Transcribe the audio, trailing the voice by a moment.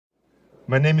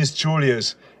My name is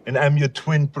Julius, and I'm your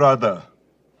twin brother.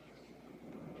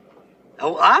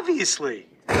 Oh, obviously.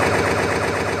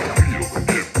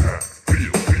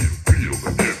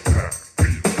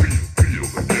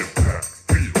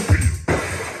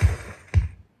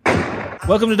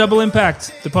 Welcome to Double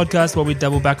Impact, the podcast where we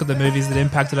double back on the movies that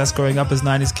impacted us growing up as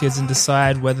 90s kids and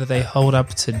decide whether they hold up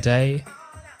today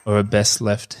or are best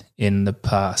left in the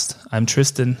past. I'm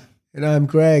Tristan. And I'm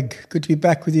Greg. Good to be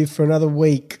back with you for another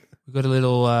week. We've got a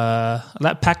little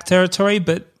lap pack territory,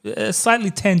 but slightly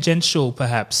tangential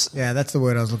perhaps. Yeah, that's the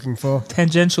word I was looking for.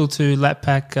 Tangential to lap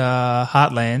pack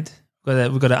Heartland.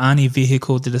 We've got an Arnie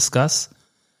vehicle to discuss.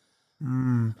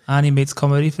 Arnie meets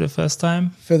comedy for the first time.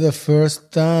 For the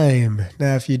first time.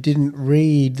 Now, if you didn't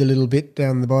read the little bit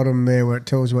down the bottom there where it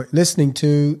tells you what you're listening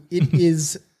to, it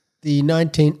is the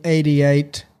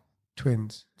 1988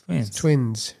 Twins.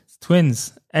 Twins.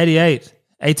 88.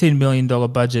 $18 million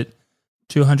budget,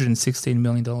 $216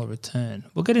 million return.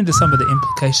 We'll get into some of the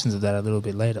implications of that a little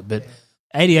bit later, but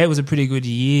 88 was a pretty good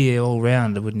year all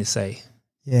round, wouldn't you say?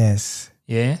 Yes.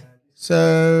 Yeah?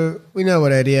 So we know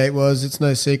what 88 was. It's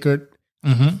no secret.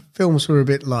 Mm-hmm. Films were a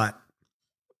bit light.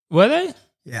 Were they?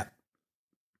 Yeah.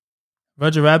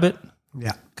 Roger Rabbit?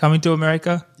 Yeah. Coming to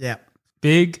America? Yeah.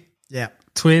 Big? Yeah.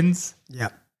 Twins?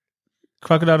 Yeah.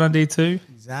 Crocodile Dundee 2?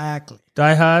 Exactly.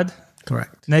 Die Hard?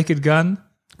 Correct. Naked Gun?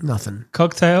 Nothing.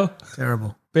 Cocktail?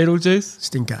 Terrible. Beetlejuice?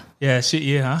 Stinker. Yeah, shit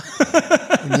year, huh?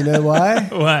 And you know why?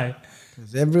 Why?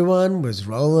 Because everyone was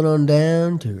rolling on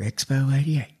down to Expo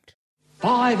 88.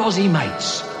 5 Aussie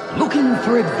mates looking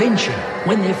for adventure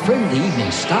when their friend the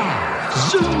evening star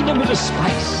zoomed them into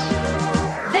space.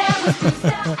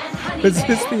 Was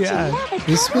this the ad?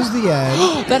 This was the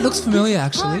ad That looks familiar,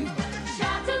 actually.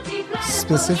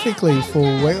 specifically for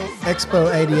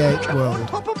Expo 88 World.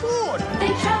 They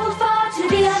travel far to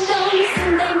the unknowns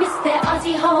and they miss their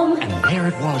Aussie home. And there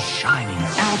it was, shining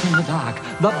out in the dark,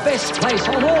 the best place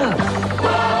on earth.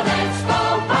 World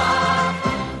Expo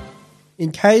Park.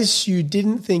 In case you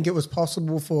didn't think it was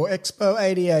possible for Expo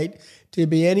 88 to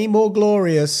be any more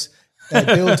glorious, they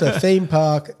built a theme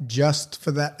park just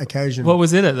for that occasion. What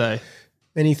was in it, though?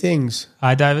 Many things.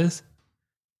 High divers?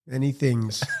 Many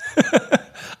things.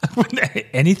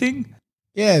 Anything?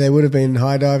 Yeah, there would have been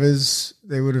high divers.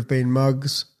 There would have been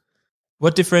mugs.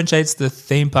 What differentiates the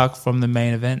theme park from the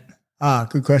main event?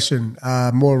 Good question.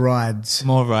 More rides.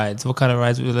 More rides. What kind of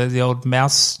rides? The old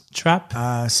mouse trap?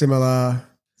 Similar.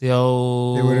 The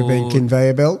old... There would have been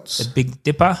conveyor belts. The Big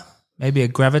Dipper? Maybe a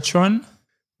Gravitron?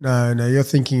 No, you're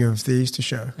thinking of the Easter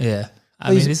show. Yeah.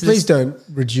 Please don't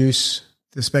reduce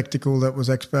the spectacle that was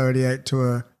Expo 88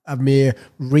 to a mere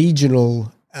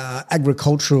regional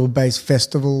agricultural-based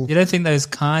festival. You don't think those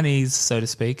carnies, so to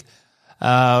speak,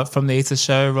 from the Easter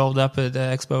show rolled up at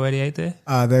Expo 88 there?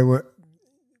 They were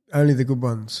only the good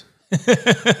ones.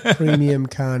 Premium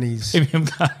carnies. Premium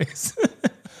carnies.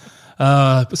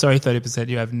 Sorry, 30%.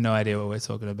 You have no idea what we're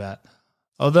talking about.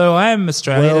 Although I am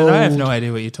Australian and I have no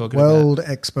idea what you're talking about. World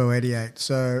Expo 88.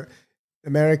 So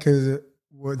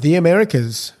the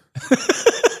Americas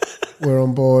were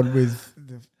on board with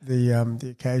the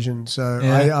occasion. So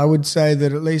yeah. I would say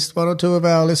that at least one or two of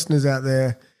our listeners out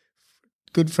there,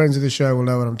 good friends of the show, will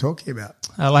know what I'm talking about.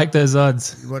 I like those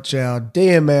odds. Watch our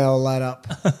DML light up.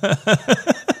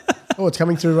 Oh, it's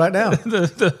coming through right now.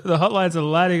 the hotlines are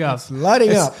lighting up. It's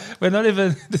lighting up. We're not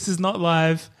even, this is not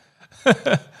live.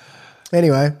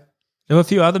 Anyway. There were a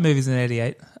few other movies in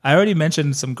 88. I already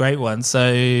mentioned some great ones. So,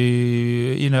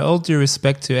 all due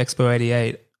respect to Expo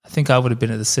 88, I think I would have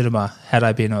been at the cinema had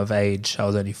I been of age. I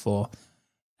was only 4.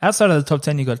 Outside of the top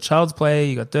 10, you got Child's Play,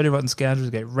 you got Dirty Rotten Scoundrels,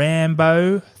 you got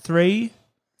Rambo 3.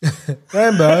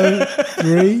 Rambo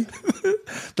 3.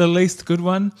 The least good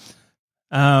one.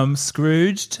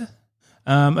 Scrooged.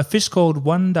 A Fish Called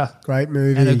Wonder. Great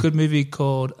movie. And a good movie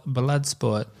called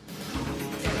Bloodsport.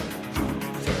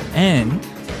 And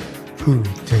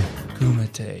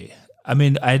Kumite. I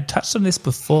mean, I had touched on this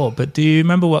before, but do you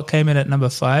remember what came in at number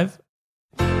 5?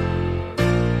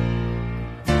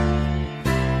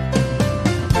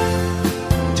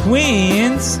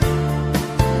 Twins.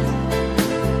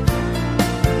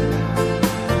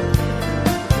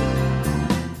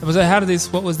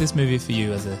 What was this movie for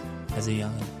you as a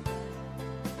young'un?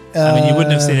 I mean, you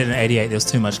wouldn't have seen it in 88. There was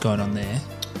too much going on there.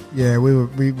 Yeah, we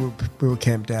were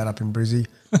camped out up in Brizzy.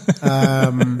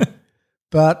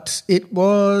 But it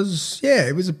was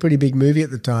a pretty big movie at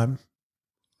the time.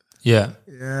 Yeah.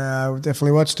 Yeah, I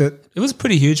definitely watched it. It was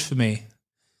pretty huge for me.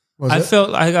 I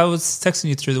felt like I was texting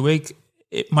you through the week.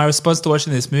 My response to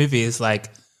watching this movie is like,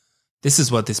 this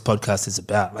is what this podcast is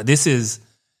about. Like, this is...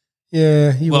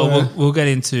 Yeah, we'll get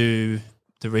into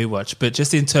the rewatch, but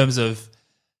just in terms of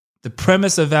the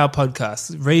premise of our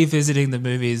podcast, revisiting the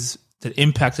movies that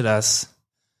impacted us,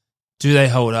 do they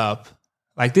hold up?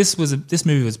 Like this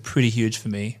movie was pretty huge for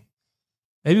me.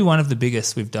 Maybe one of the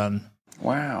biggest we've done.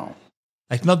 Wow.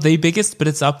 Like not the biggest, but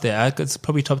it's up there. It's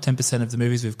probably top 10% of the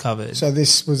movies we've covered. So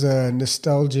this was a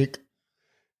nostalgic.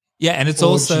 Yeah, and it's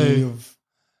also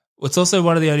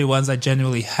one of the only ones I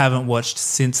genuinely haven't watched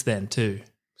since then too.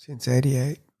 Since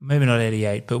 88. Maybe not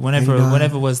 88, but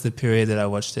whenever was the period that I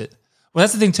watched it. Well,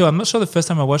 that's the thing too. I'm not sure the first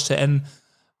time I watched it, and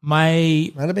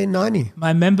Might have been 90.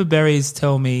 my member berries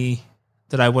tell me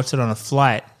that I watched it on a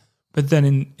flight, but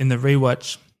then in the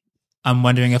rewatch, I'm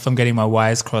wondering if I'm getting my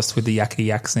wires crossed with the yakety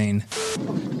yak scene.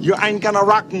 You ain't gonna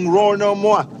rock and roll no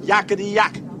more. Yakety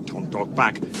yak. Don't talk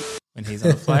back. When he's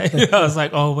on a flight. I was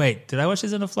like, oh, wait, did I watch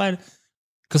this on a flight?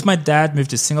 Because my dad moved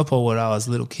to Singapore when I was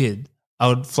a little kid. I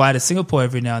would fly to Singapore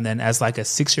every now and then as like a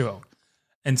 6-year-old.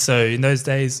 And so in those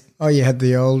days. Oh, you had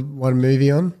the old one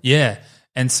movie on? Yeah.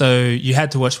 And so you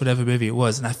had to watch whatever movie it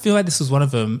was. And I feel like this was one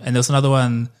of them. And there was another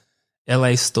one,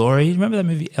 LA Story. Remember that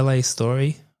movie, LA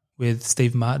Story, with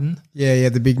Steve Martin? Yeah,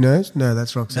 the big nose? No,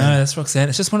 that's Roxanne. No, that's Roxanne.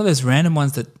 It's just one of those random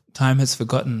ones that time has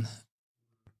forgotten.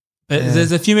 But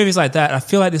there's a few movies like that. I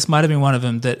feel like this might have been one of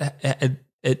them that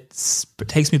it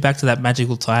takes me back to that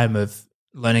magical time of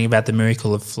learning about the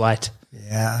miracle of flight.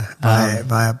 Yeah,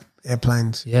 via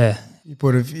airplanes. Yeah. You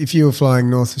would have, if you were flying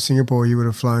north of Singapore, you would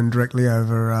have flown directly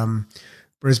over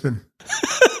Brisbane.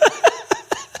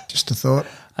 Just a thought.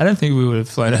 I don't think we would have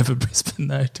flown over Brisbane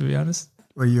though, to be honest.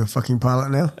 What, are you a fucking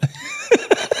pilot now?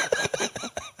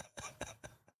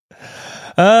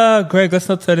 Oh, Greg, let's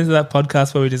not turn into that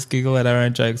podcast where we just giggle at our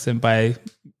own jokes. And by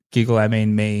giggle, I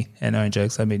mean me, and own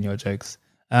jokes, I mean your jokes.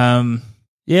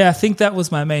 Yeah, I think that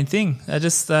was my main thing.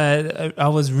 I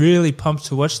was really pumped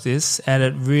to watch this, and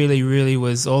it really, really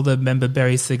was, all the member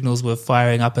berry signals were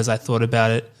firing up as I thought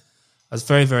about it. I was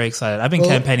very, very excited. I've been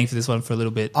campaigning for this one for a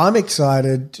little bit. I'm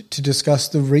excited to discuss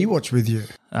the rewatch with you.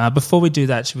 Before we do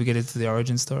that, should we get into the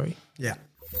origin story? Yeah.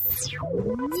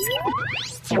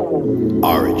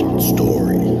 Origin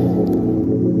story.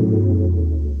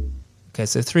 Okay,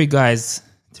 so three guys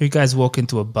walk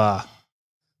into a bar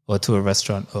or to a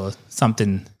restaurant or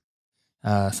something,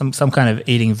 some kind of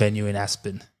eating venue in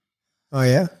Aspen. Oh,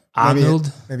 yeah?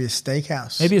 Arnold. Maybe a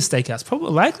steakhouse. Maybe a steakhouse.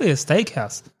 Probably likely a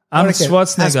steakhouse. Arnold reckon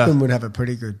Schwarzenegger. Aspen would have a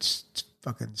pretty good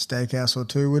fucking steakhouse or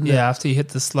two, wouldn't Yeah, after you hit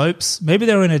the slopes. Maybe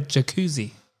they're in a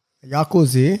jacuzzi. it?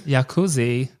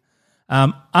 Jacuzzi.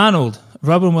 Arnold,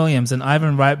 Robin Williams, and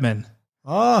Ivan Reitman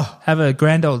have a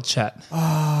grand old chat.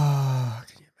 Oh,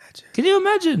 can you imagine? Can you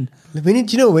imagine?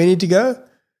 Do you know where we need to go?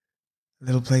 A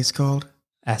little place called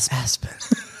Aspen.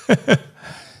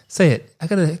 Say it. I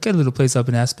got a little place up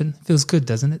in Aspen. Feels good,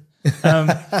 doesn't it?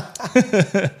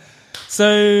 So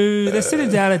they're sitting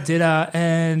down at dinner,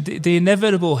 and the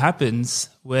inevitable happens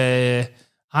where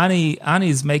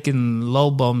Arnie's making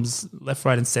lol bombs left,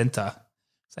 right, and center.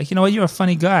 It's like, you know what? You're a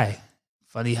funny guy.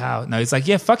 Funny how? No, he's like,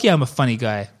 yeah, fuck yeah, I'm a funny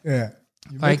guy. Yeah.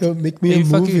 You Like, make me a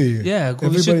movie. Yeah, we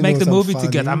Everybody should make the knows I'm movie funny.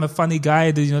 together. I'm a funny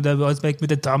guy. They always make me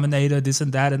the Dominator, this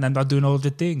and that, and I'm not doing all of the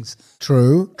things.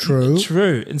 True.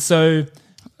 True. And so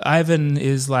Ivan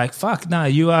is like, fuck, nah,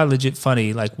 you are legit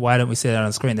funny. Like, why don't we see that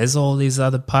on screen? There's all these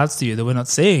other parts to you that we're not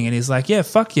seeing. And he's like, yeah,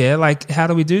 fuck yeah. Like, how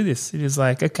do we do this? And he's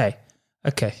like, okay.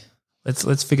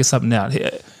 Let's figure something out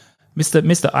here.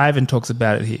 Mr. Ivan talks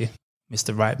about it here.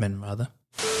 Mr. Reitman, rather.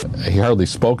 He hardly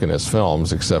spoke in his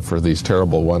films except for these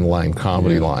terrible one-line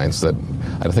comedy lines that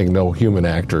I think no human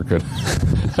actor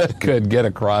could get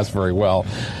across very well.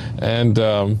 And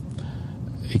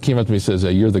he came up to me and says,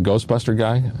 "You're the Ghostbuster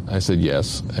guy?" I said,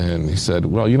 "Yes." And he said,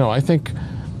 "Well, I think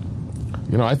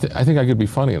I could be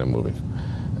funny in a movie."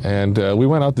 And we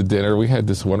went out to dinner. We had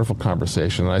this wonderful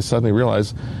conversation, and I suddenly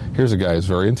realized, here's a guy who's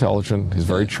very intelligent, he's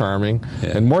very charming,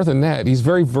 and more than that, he's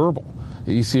very verbal.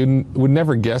 You would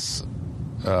never guess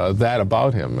that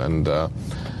about him. And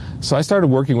so I started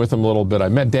working with him a little bit. I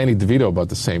met Danny DeVito about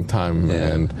the same time,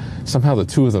 and somehow the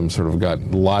two of them sort of got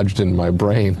lodged in my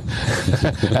brain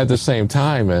at the same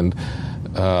time. And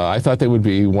I thought they would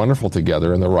be wonderful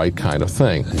together and the right kind of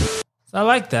thing. I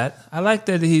like that. I like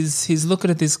that he's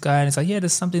looking at this guy and it's like, yeah,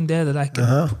 there's something there that I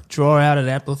can draw out and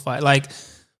amplify. Like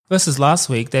versus last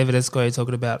week, David Escoy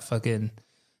talking about fucking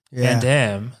Van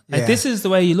Damme. Like this is the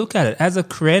way you look at it. As a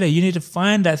creator, you need to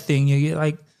find that thing. You get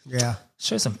like,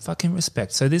 show some fucking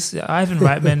respect. So this Ivan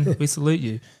Reitman, we salute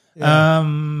you.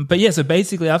 But yeah, so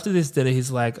basically after this dinner,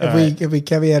 he's like, Have we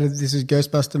caveated this is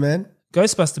Ghostbuster Man?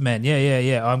 Ghostbuster Man.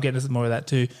 Yeah. Oh, I'm getting more of that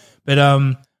too. But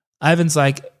Ivan's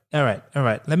like, all right.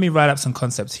 Let me write up some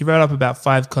concepts. He wrote up about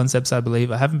 5 concepts, I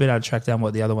believe. I haven't been able to track down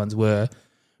what the other ones were,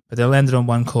 but they landed on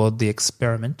one called The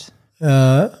Experiment.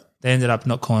 they ended up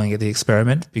not calling it The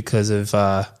Experiment because of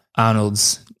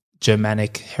Arnold's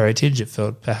Germanic heritage. It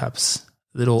felt perhaps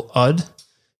a little odd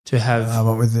to have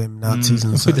what with them Nazis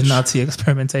and with such. the Nazi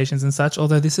experimentations and such.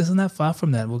 Although this isn't that far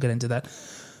from that, we'll get into that.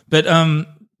 But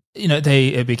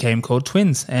it became called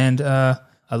Twins, and a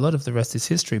lot of the rest is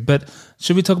history. But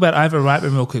should we talk about Ivan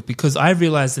Reitman real quick? Because I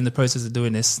realized in the process of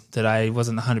doing this that I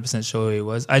wasn't 100% sure who he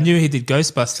was. I knew he did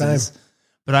Ghostbusters,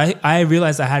 but I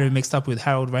realized I had him mixed up with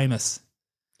Harold Ramis.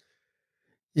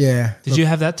 Yeah. Did you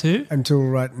have that too? Until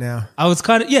right now. I was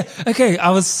okay.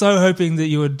 I was so hoping that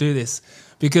you would do this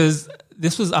because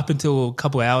this was up until a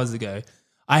couple of hours ago.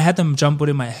 I had them jumbled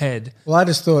in my head. Well, I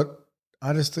thought,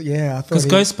 yeah. I thought because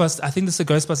Ghostbusters, I think this is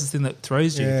the Ghostbusters thing that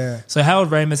throws you. Yeah. So Harold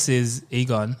Ramis is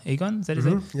Egon. Egon? Is that his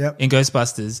name? Yep. In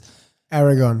Ghostbusters.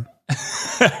 Aragon.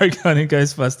 Aragon in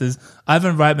Ghostbusters.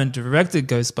 Ivan Reitman directed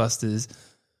Ghostbusters,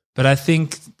 but I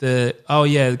think the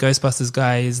Ghostbusters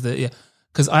guy is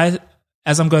because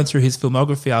as I'm going through his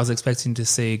filmography, I was expecting to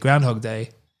see Groundhog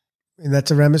Day. And that's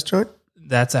a Ramis joint?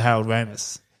 That's a Harold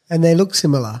Ramis. And they look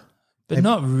similar. But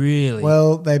not really.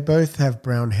 Well, they both have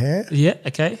brown hair. Yeah,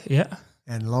 okay, yeah.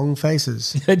 And long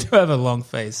faces. They do have a long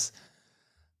face.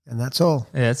 And that's all.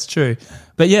 Yeah, that's true.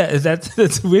 But yeah,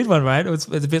 that's a weird one, right? It's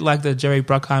a bit like the Jerry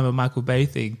Bruckheimer, Michael Bay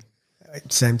thing.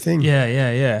 Same thing.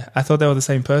 Yeah. I thought they were the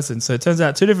same person. So it turns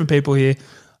out two different people here.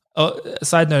 Oh,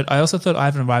 side note, I also thought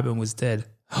Ivan Reitman was dead.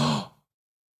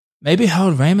 Maybe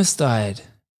Harold Ramis died.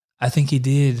 I think he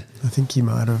did. I think he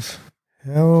might have.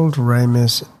 Harold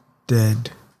Ramis dead.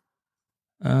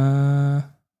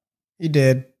 He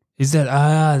did. He's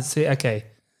dead. See, okay.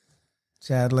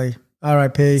 Sadly.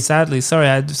 R.I.P. Sadly, sorry,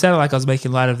 I sounded like I was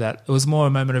making light of that. It was more a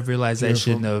moment of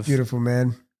realization Beautiful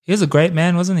man. He was a great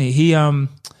man, wasn't he?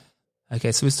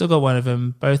 Okay, so we still got one of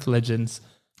them, both legends.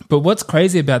 But what's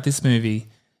crazy about this movie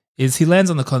is he lands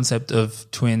on the concept of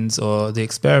twins or The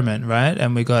Experiment, right?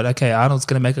 And we got, Arnold's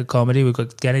going to make a comedy. We've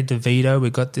got Danny DeVito.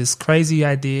 We've got this crazy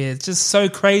idea. It's just so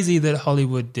crazy that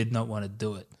Hollywood did not want to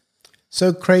do it.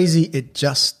 So crazy it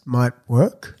just might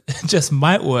work? It just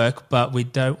might work, but we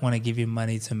don't want to give you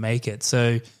money to make it.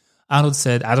 So Arnold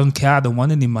said, I don't care. I don't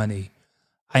want any money.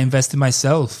 I invest in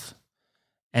myself.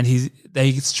 And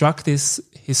they struck this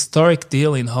historic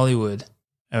deal in Hollywood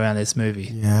around this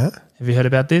movie. Yeah. Have you heard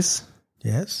about this?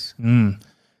 Yes.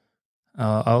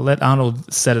 I'll let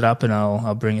Arnold set it up and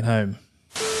I'll bring it home.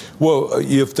 Well,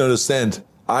 you have to understand,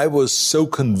 I was so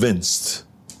convinced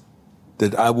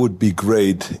that I would be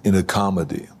great in a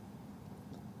comedy.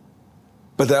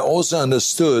 But I also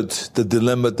understood the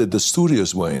dilemma that the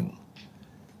studios were in.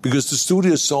 Because the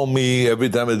studios saw me every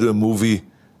time I do a movie,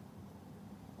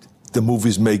 the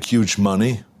movies make huge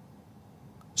money.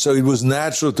 So it was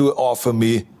natural to offer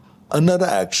me another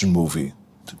action movie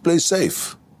to play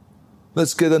safe.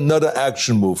 Let's get another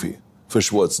action movie for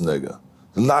Schwarzenegger.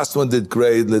 The last one did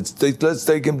great. Let's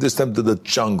take him this time to the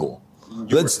jungle.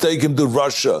 Let's take him to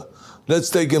Russia. Let's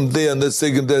take him there and let's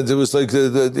take him there. It was like, so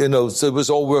it was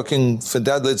all working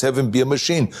fantastic. Let's have him be a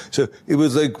machine. So it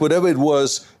was like, whatever it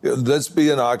was, let's be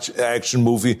an action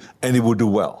movie and it would do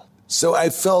well. So I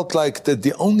felt like that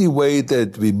the only way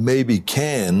that we maybe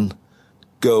can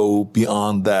go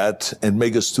beyond that and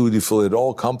make a studio feel at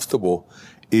all comfortable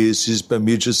is by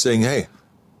me just saying, hey,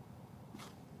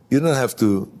 you don't have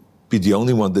to be the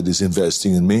only one that is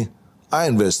investing in me. I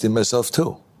invest in myself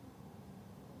too.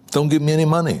 Don't give me any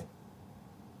money.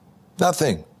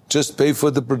 Nothing. Just pay for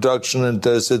the production and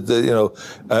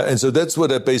and so that's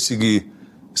what I basically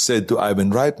said to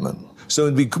Ivan Reitman.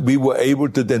 So we were able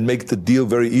to then make the deal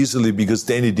very easily because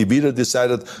Danny DeVito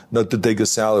decided not to take a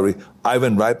salary,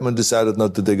 Ivan Reitman decided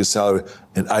not to take a salary,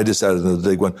 and I decided not to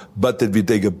take one, but that we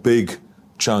take a big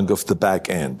chunk of the back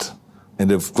end.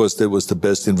 And of course, that was the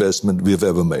best investment we've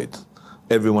ever made.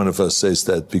 Every one of us says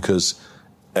that because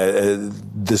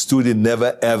the studio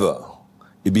never ever,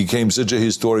 it became such a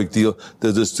historic deal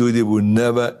that the studio would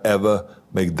never ever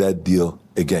make that deal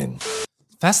again.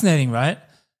 Fascinating, right?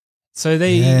 So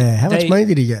how much money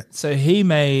did he get? So he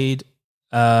made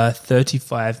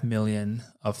 35 million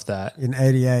off that in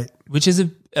 '88, which is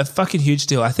a fucking huge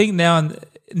deal. I think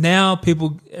now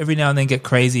people every now and then get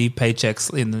crazy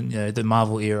paychecks in the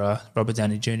Marvel era, Robert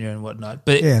Downey Jr. and whatnot.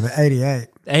 But but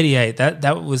 '88,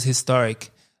 that was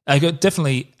historic. I got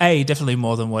definitely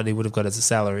more than what he would have got as a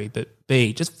salary, but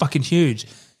B, just fucking huge.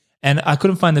 And I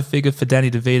couldn't find the figure for Danny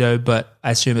DeVito, but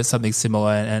I assume it's something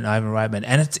similar and Ivan Reitman.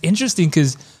 And it's interesting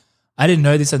because I didn't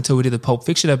know this until we did the Pulp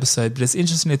Fiction episode, but it's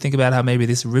interesting to think about how maybe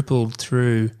this rippled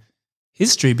through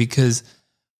history because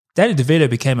Danny DeVito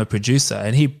became a producer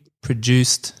and he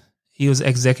was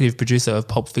executive producer of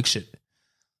Pulp Fiction.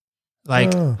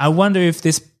 I wonder if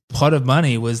this pot of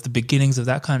money was the beginnings of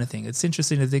that kind of thing. It's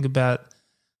interesting to think about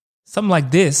something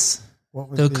like this,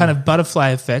 the kind of butterfly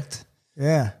effect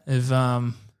of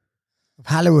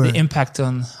Hollywood. the impact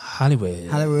on Hollywood.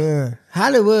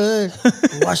 Hollywood.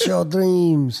 Wash your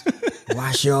dreams.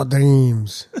 Wash your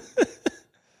dreams.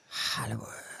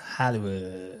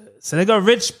 Hollywood. So they got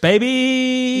rich, baby.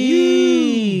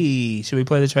 Should we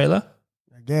play the trailer?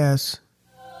 I guess.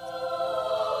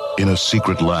 In a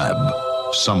secret lab,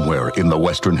 somewhere in the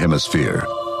Western Hemisphere,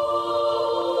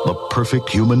 the perfect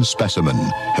human specimen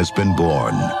has been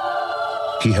born.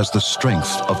 He has the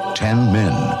strength of 10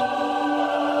 men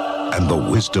and the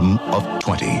wisdom of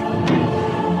 20.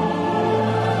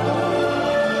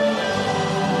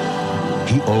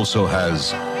 He also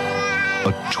has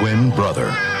a twin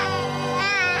brother.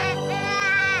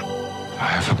 I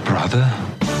have a brother?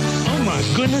 Oh my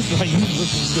goodness, you look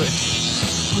good.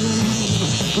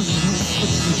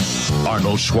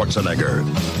 Arnold Schwarzenegger.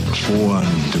 Born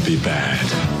to be bad.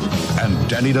 And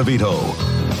Danny DeVito.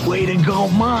 Way to go,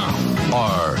 Mom.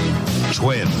 Are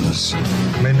twins.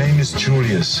 My name is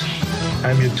Julius.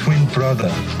 I'm your twin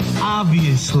brother.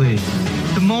 Obviously.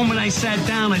 The moment I sat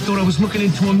down, I thought I was looking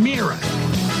into a mirror.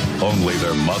 Only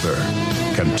their mother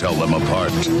can tell them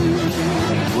apart.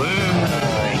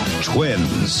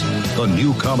 Twins, the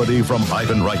new comedy from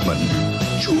Ivan Reitman.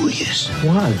 Julius.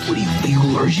 What? Are you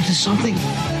allergic to something?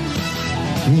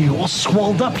 You're all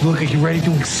swelled up. You look like you're ready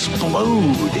to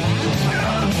explode.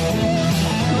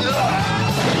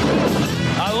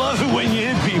 I love it when you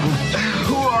hit people.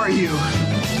 Who are you?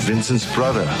 Vincent's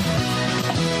brother.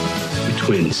 We're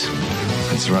twins.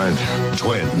 That's right.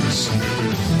 Twins.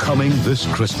 Coming this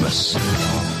Christmas.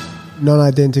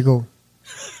 Non-identical.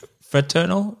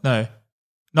 Fraternal? No.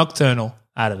 Nocturnal.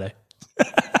 I don't know.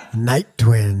 Night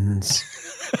twins.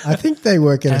 I think they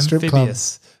work at a strip club.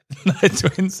 Amphibious. Night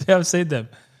twins. Yeah, I've seen them.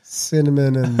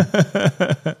 Cinnamon and...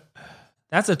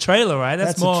 That's a trailer, right?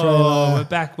 That's a more. trailer.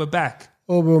 We're back.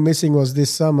 All we were missing was this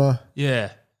summer.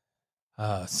 Yeah.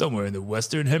 Somewhere in the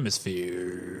Western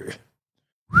Hemisphere.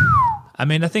 I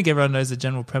mean, I think everyone knows the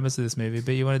general premise of this movie,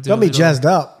 but you want to do Got me jazzed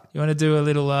up. You want to do a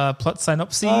little plot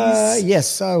synopsis?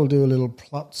 Yes, I will do a little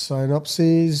plot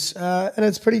synopsis. And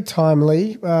it's pretty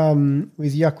timely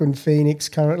with Joaquin Phoenix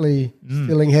currently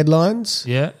filling headlines.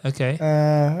 Yeah, okay.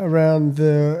 Around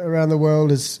the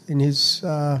world is in his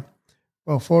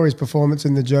for his performance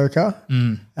in The Joker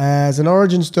as an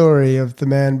origin story of the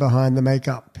man behind the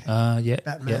makeup.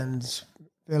 Batman's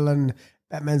villain,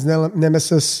 Batman's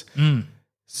nemesis.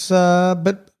 So,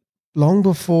 but long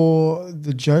before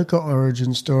the Joker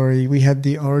origin story, we had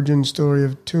the origin story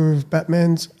of two of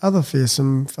Batman's other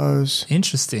fearsome foes.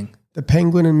 Interesting. The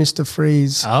Penguin and Mr.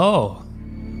 Freeze. Oh.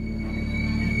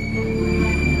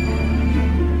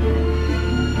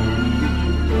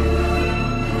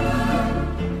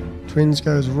 Twins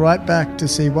goes right back to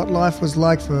see what life was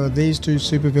like for these two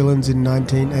supervillains in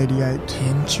 1988.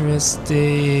 Interesting.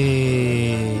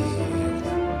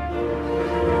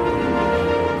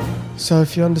 So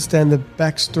if you understand the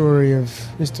backstory of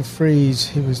Mr. Freeze,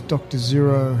 he was Dr.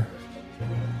 Zero,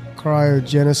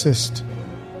 cryogenicist.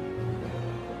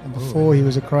 And before he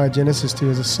was a cryogenicist, he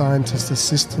was a scientist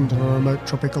assistant on a remote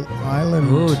tropical island.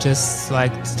 Oh, just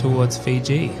like towards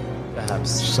Fiji,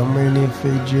 perhaps. Somewhere near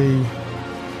Fiji.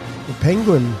 The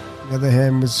Penguin, on the other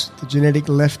hand, was the genetic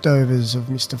leftovers of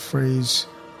Mr. Freeze,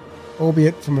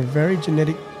 albeit from a very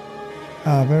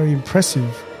very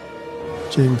impressive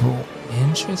gene pool.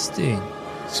 Interesting.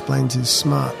 Explains his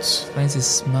smarts. Explains his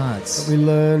smarts. But we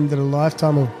learned that a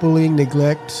lifetime of bullying,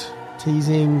 neglect,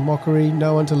 teasing, mockery,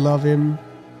 no one to love him,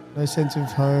 no sense of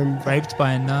home. Raped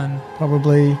by a nun.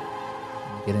 Probably.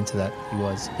 We'll get into that. He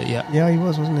was, but yeah. Yeah, he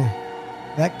was, wasn't he?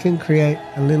 That can create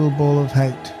a little ball of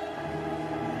hate.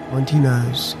 Pointy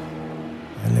nose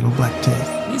and little black teeth.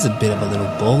 He's a bit of a little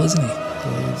ball, isn't he? He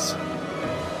is.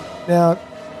 Now,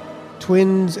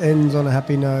 Twins ends on a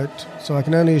happy note, so I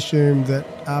can only assume that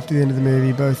after the end of the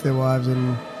movie, both their wives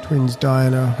and twins die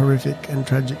in a horrific and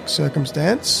tragic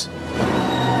circumstance.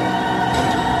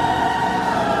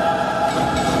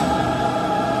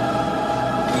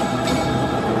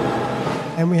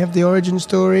 And we have the origin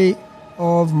story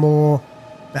of more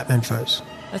Batman foes.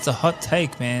 That's a hot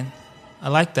take, man. I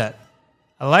like that.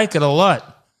 I like it a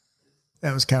lot.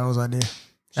 That was Carol's idea.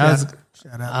 Shout out.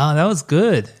 Oh, that was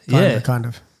good. Kind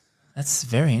of. That's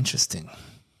very interesting.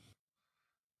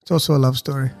 It's also a love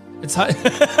story. It's hard.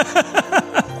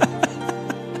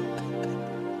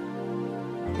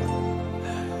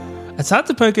 It's hard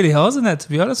to poke any holes in that, to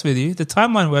be honest with you. The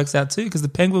timeline works out too, because the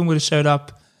Penguin would have showed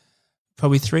up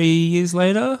probably 3 years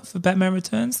later for Batman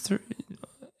Returns.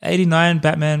 89,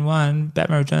 Batman 1,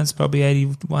 Batman Returns probably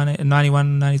 81,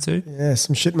 91, 92. Yeah,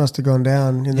 some shit must have gone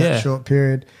down in that short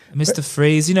period. Mr.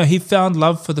 Freeze, he found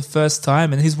love for the first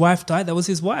time, and his wife died. That was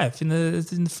his wife in the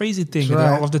Freezy thing, and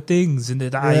all of the things, and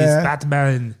he's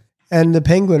Batman. And the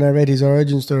Penguin, I read his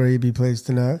origin story, you'd be pleased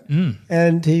to know.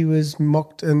 And he was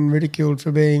mocked and ridiculed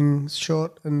for being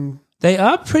short. And they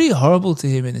are pretty horrible to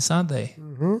him in this, aren't they?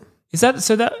 Mm-hmm. Is that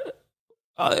so? That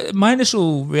my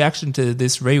initial reaction to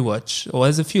this rewatch, or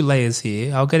there's a few layers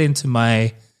here. I'll get into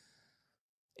my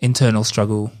internal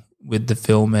struggle with the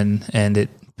film and it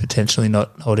potentially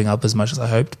not holding up as much as I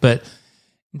hoped. But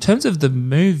in terms of the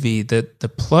movie, the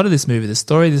plot of this movie, the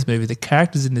story of this movie, the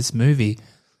characters in this movie,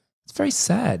 it's very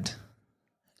sad.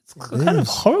 It's kind of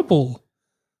horrible.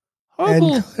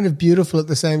 And kind of beautiful at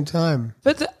the same time.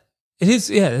 But it is,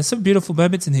 there's some beautiful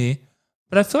moments in here.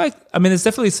 But I feel like, there's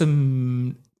definitely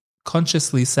some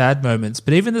consciously sad moments.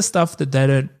 But even the stuff that they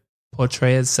don't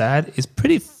portray as sad is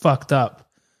pretty fucked up.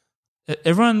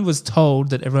 Everyone was told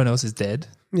that everyone else is dead.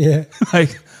 Yeah.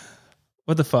 Like,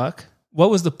 what the fuck? What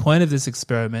was the point of this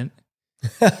experiment?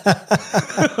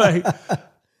 Like,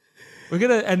 we're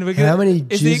gonna. How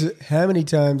many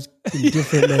times can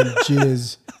different men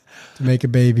jizz to make a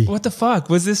baby? What the fuck?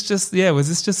 Was this just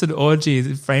an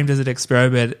orgy framed as an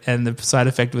experiment, and the side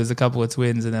effect was a couple of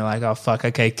twins, and they're like, oh fuck,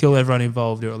 okay, kill everyone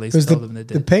involved, or at least tell them they're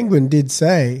dead. The Penguin did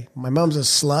say, "My mum's a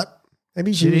slut."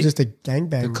 Maybe she was just a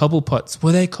gangbang. The Cobblepots.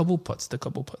 Were they Cobblepots? The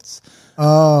Cobblepots.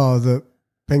 Oh, the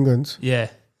Penguins. Yeah.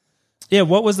 Yeah,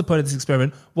 what was the point of this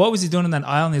experiment? What was he doing on that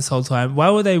island this whole time? Why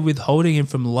were they withholding him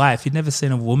from life? He'd never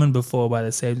seen a woman before by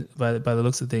the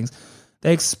looks of things.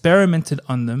 They experimented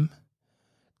on them.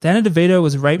 Danny DeVito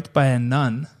was raped by a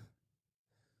nun.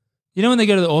 You know when they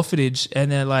go to the orphanage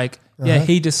and they're like,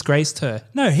 he disgraced her.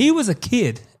 No, he was a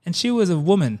kid and she was a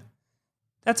woman.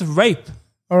 That's rape.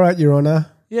 All right, Your Honor.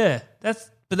 Yeah,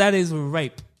 that is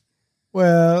rape.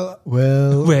 Well.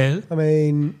 I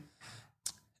mean,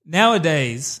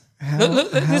 nowadays, how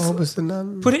old was the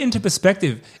nun? Put it into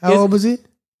perspective. How old was he?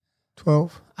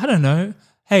 12. I don't know.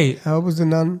 Hey, how old was the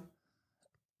nun?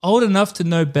 Old enough to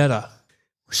know better.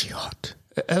 Was she hot?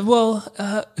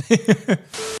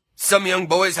 Some young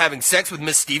boys having sex with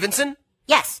Miss Stevenson?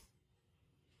 Yes.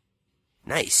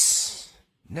 Nice.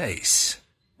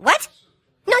 What?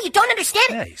 No, you don't understand.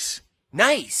 Nice.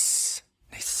 No,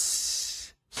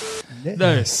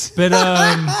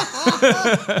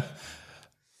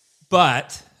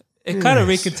 but it kind of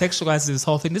recontextualizes this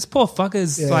whole thing. This poor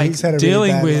fucker's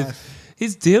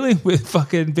he's dealing with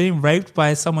fucking being raped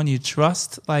by someone you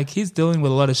trust. Like, he's dealing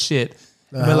with a lot of shit.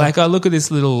 Uh-huh. We're like, oh, look at this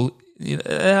little,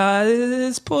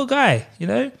 this poor guy,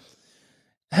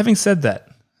 Having said that,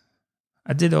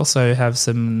 I did also have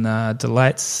some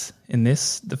delights in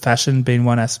this, the fashion being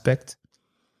one aspect.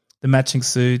 The matching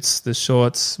suits, the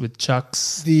shorts with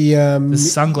chucks, the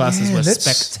sunglasses were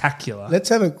spectacular. Let's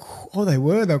have a. Oh, they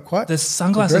were. They were quite. The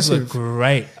sunglasses were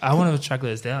great. I want to track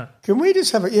those down. Can we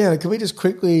just have a? Yeah. Can we just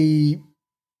quickly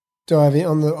dive in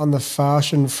on the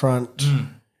fashion front?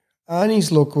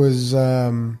 Arnie's look was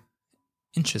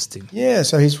interesting. Yeah.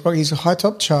 So he's high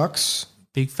top chucks,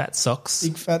 big fat socks,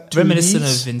 big fat reminiscent of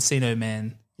Encino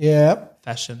Man. Yeah.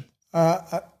 Fashion.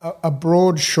 A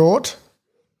broad short.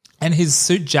 And his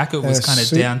suit jacket was kind of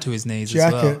down to his knees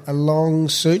as well. A long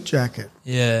suit jacket.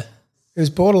 Yeah. It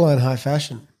was borderline high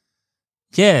fashion.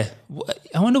 Yeah.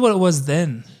 I wonder what it was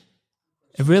then.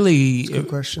 It really... That's a good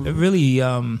question. It really...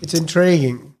 it's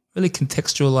intriguing. Really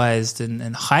contextualized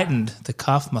and heightened the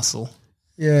calf muscle.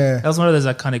 Yeah. That was one of those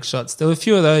iconic shots. There were a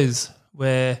few of those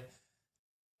where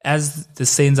as the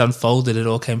scenes unfolded, it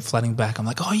all came flooding back. I'm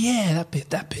like, oh yeah, that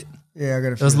bit. Yeah, I got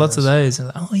a few. There was lots of those.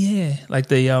 Like, oh yeah, like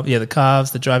the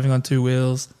calves, the driving on two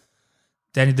wheels,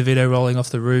 Danny DeVito rolling off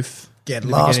the roof. Get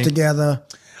lost together.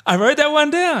 I wrote that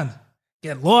one down.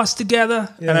 Get lost together,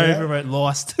 and I even wrote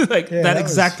lost that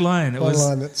exact line. It was a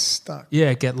line that stuck.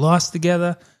 Yeah, get lost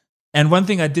together. And one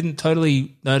thing I didn't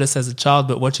totally notice as a child,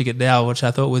 but watching it now, which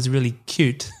I thought was really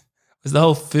cute, was the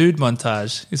whole food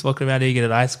montage. He's walking around eating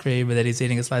an ice cream, and then he's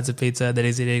eating a slice of pizza, and then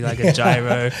he's eating like a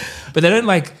gyro. But they don't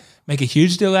make a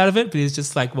huge deal out of it, but he's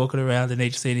just like walking around in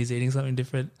each scene he's eating something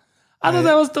different. I thought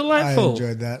that was delightful. I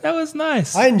enjoyed that. That was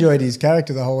nice. I enjoyed his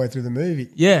character the whole way through the movie.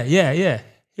 Yeah.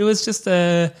 It was just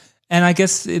and I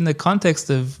guess in the context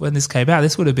of when this came out,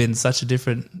 this would have been such a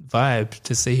different vibe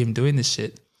to see him doing this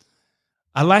shit.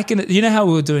 I like it. You know how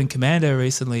we were doing Commando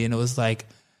recently, and it was like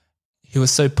he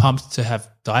was so pumped to have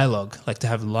dialogue, like to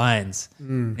have lines.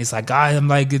 He's like, I'm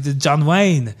like John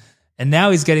Wayne. And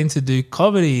now he's getting to do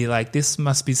comedy. Like, this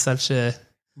must be such a...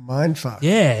 mindfuck.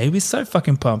 Yeah, he was so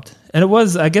fucking pumped. And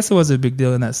I guess it was a big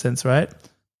deal in that sense, right?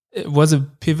 it was a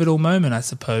pivotal moment, I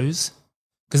suppose.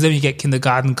 Because then you get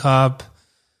Kindergarten Cop.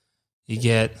 You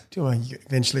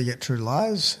eventually get True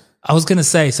Lies. I was going to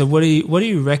say, so what do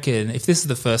you reckon, if this is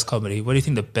the first comedy, what do you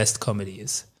think the best comedy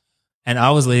is? And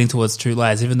I was leaning towards True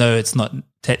Lies, even though it's not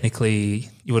technically,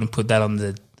 you wouldn't put that on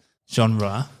the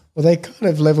genre. Well, they kind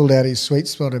of leveled out his sweet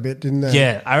spot a bit, didn't they?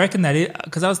 Yeah, I reckon that is,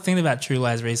 because I was thinking about True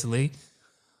Lies recently.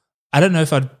 I don't know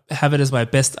if I'd have it as my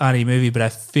best Arnie movie, but I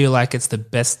feel like it's the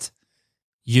best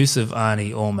use of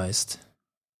Arnie almost.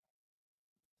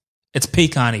 It's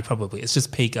peak Arnie, probably. It's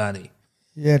just peak Arnie.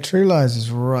 Yeah, True Lies is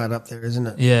right up there, isn't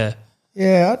it? Yeah.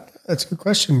 Yeah, that's a good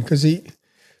question because he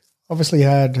obviously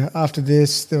had, after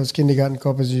this, there was Kindergarten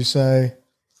Cop, as you say.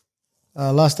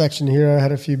 Last Action Hero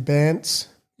had a few bants.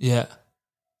 Yeah.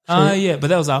 Yeah, but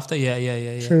that was after.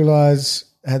 Yeah. True Lies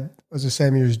was the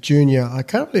same year as Junior. I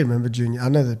can't really remember Junior. I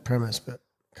know the premise, but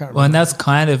I can't remember. Well, and that's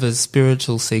kind of a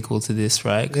spiritual sequel to this,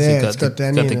 right? Because it's got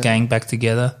Danny got the gang back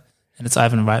together. And it's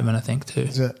Ivan Reitman, I think, too.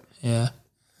 Is it? Yeah.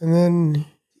 And then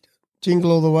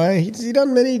Jingle All the Way. Has he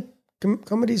done many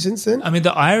comedies since then? I mean,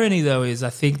 the irony, though, is I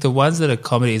think the ones that are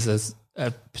comedies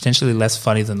are potentially less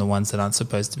funny than the ones that aren't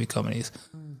supposed to be comedies.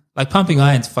 Like Pumping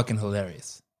Iron's fucking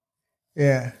hilarious.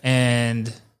 Yeah.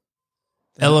 And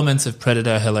elements of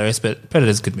Predator are hilarious, but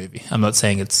Predator's a good movie. I'm not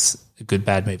saying it's a good,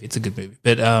 bad movie. It's a good movie.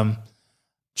 But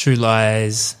True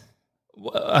Lies,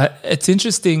 it's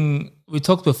interesting. We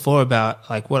talked before about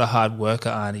like what a hard worker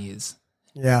Arnie is.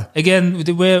 Yeah. Again,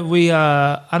 we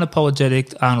are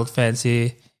unapologetic Arnold fans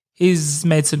here. He's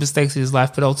made some mistakes in his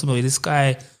life, but ultimately this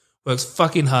guy works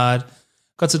fucking hard,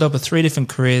 got to the top of 3 different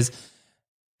careers,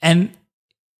 and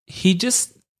he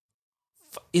just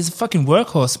is a fucking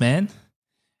workhorse, man.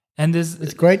 And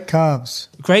it's great calves.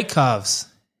 Great calves.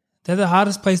 They're the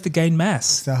hardest place to gain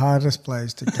mass. It's the hardest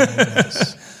place to gain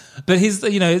mass. But he's,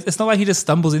 it's not like he just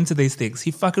stumbles into these things.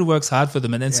 He fucking works hard for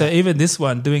them. And then so even this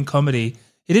one, doing comedy,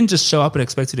 he didn't just show up and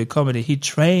expect to do comedy. He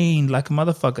trained like a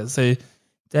motherfucker. So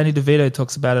Danny DeVito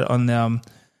talks about it on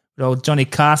with old Johnny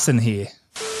Carson here.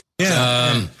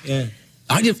 Yeah.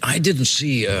 I didn't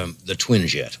see the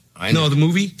Twins yet. No, the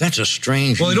movie? That's a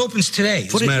strange... Well, it opens today,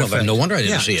 as a matter of fact. No wonder I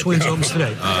didn't see it. Twins opens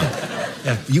today.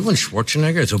 You and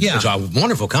Schwarzenegger? It's a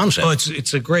wonderful concept. Oh,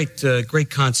 it's a great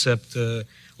concept.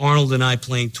 Arnold and I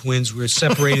playing twins. We're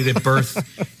separated at birth.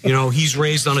 He's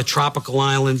raised on a tropical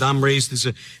island. I'm raised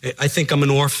I think I'm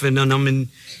an orphan, and I'm in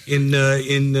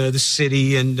the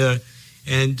city, and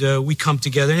we come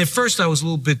together. And at first I was a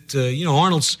little bit,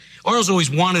 Arnold's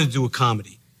always wanted to do a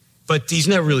comedy, but he's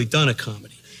never really done a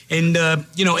comedy. And,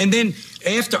 and then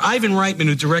after Ivan Reitman,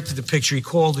 who directed the picture, he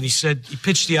called and he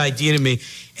pitched the idea to me.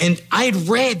 And I had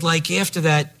read, after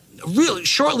that, really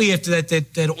shortly after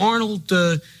that Arnold,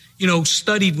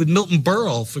 studied with Milton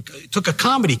Berle, took a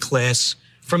comedy class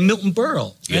from Milton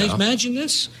Berle. Can you imagine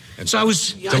this? So I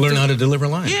was... To learn how to deliver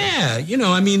lines. Yeah,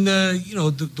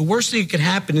 the worst thing that could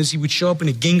happen is he would show up in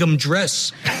a gingham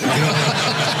dress.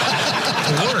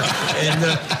 To work.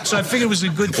 And so I figured it was a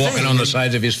good thing. Walking on the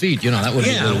sides of his feet, that would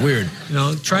be a little weird.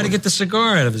 Try to get the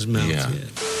cigar out of his mouth. Yeah.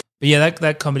 But yeah,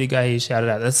 that comedy guy he shouted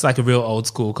out, that's like a real old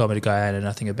school comedy guy I know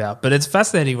nothing about. But it's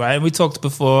fascinating, right? And we talked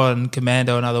before on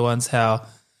Commando and other ones how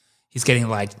he's getting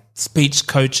like speech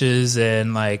coaches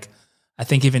and like I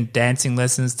think even dancing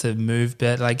lessons to move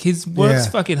better. Like his works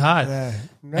fucking hard. Yeah.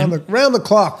 Round the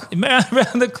clock.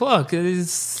 Around the clock.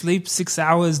 Sleep 6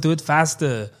 hours, do it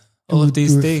faster. All of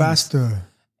these things. Faster.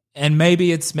 And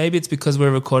maybe it's because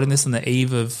we're recording this on the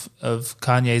eve of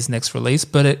Kanye's next release,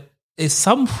 but it is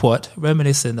somewhat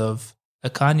reminiscent of a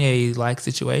Kanye-like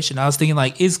situation. I was thinking,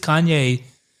 is Kanye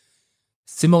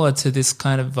similar to this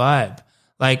kind of vibe?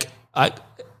 Like, I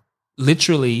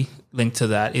literally linked to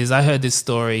that is I heard this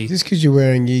story. Just because you're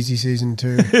wearing Yeezy Season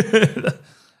 2. I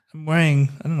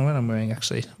don't know what I'm wearing,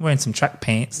 actually. I'm wearing some track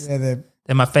pants. Yeah,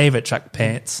 they're my favorite track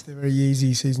pants. They're very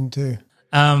Yeezy Season 2.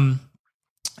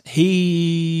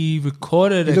 He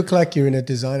recorded... You look like you're in a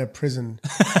designer prison.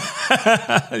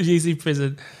 Yeezy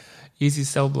prison. Yeezy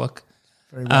cell block.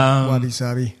 Very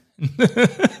wabi-sabi.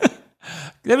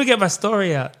 Let me get my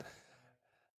story out.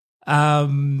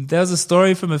 There was a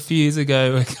story from a few years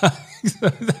ago where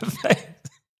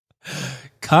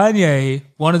Kanye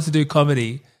wanted to do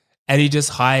comedy and he just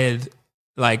hired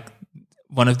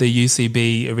one of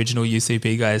the original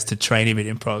UCB guys to train him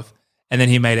in improv. And then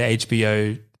he made an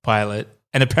HBO pilot.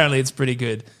 And apparently it's pretty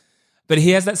good. But he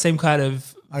has that same kind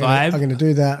of vibe. I'm going to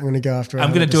do that. I'm going to go after it.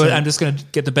 I'm going to do it. I'm just going to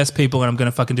get the best people and I'm going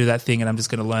to fucking do that thing and I'm just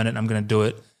going to learn it and I'm going to do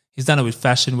it. He's done it with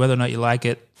fashion, whether or not you like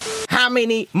it. How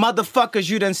many motherfuckers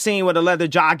you done seen with a leather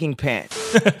jogging pant?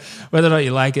 Whether or not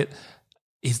you like it,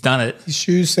 he's done it. His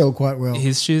shoes sell quite well.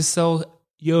 His shoes sell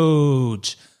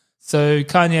huge. So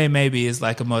Kanye maybe is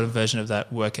like a modern version of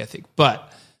that work ethic. But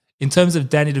in terms of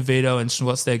Danny DeVito and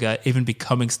Schwarzenegger even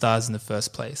becoming stars in the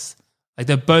first place, like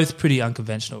they're both pretty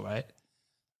unconventional, right?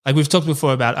 Like we've talked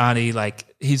before about Arnie, like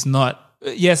he's not,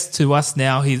 yes, to us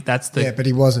now, but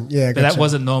he wasn't. Yeah, but that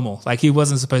wasn't normal. Like he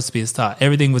wasn't supposed to be a star.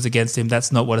 Everything was against him.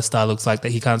 That's not what a star looks like,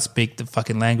 that he can't speak the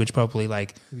fucking language properly.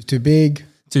 Like he was too big,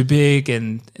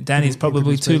 and Danny's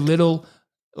probably too little.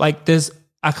 Like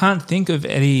I can't think of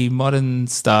any modern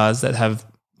stars that have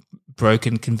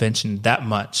broken convention that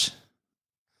much.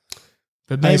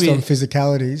 But maybe based on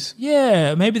physicalities.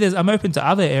 Yeah, maybe I'm open to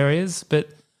other areas, but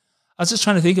I was just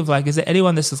trying to think of like, is there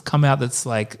anyone that's just come out that's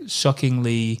like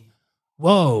shockingly,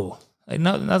 whoa, like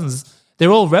nothing's.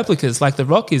 They're all replicas. Like The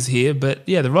Rock is here, but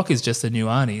yeah, The Rock is just a new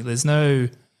Arnie. There's no.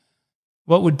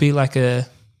 What would be like I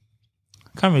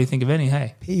can't really think of any.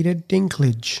 Hey, Peter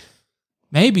Dinklage.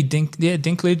 Maybe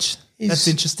Dinklage. That's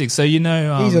interesting. So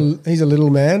he's a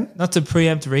little man. Not to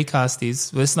preempt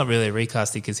recasties. Well, it's not really a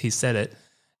recasting because he said it.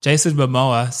 Jason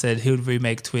Momoa said he would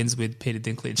remake Twins with Peter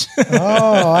Dinklage.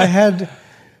 Oh, I had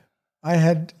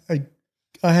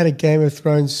a Game of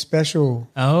Thrones special.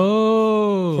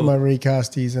 Oh, for my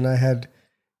recasties, and I had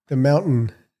The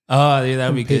Mountain. Oh, yeah, that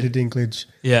would be Peter good. Dinklage.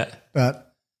 Yeah,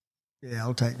 but yeah,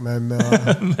 I'll take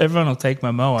Momoa. Everyone will take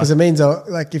Momoa because it means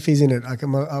if he's in it,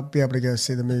 I'll be able to go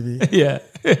see the movie. Yeah.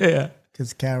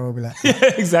 Because Carol will be like,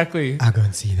 yeah, exactly. I'll go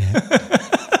and see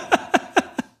that.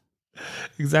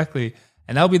 Exactly.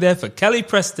 And I'll be there for Kelly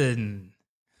Preston.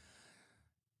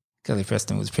 Kelly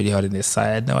Preston was pretty hot in this. I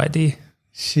had no idea.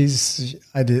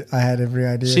 I had every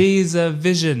idea. She's a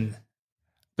vision.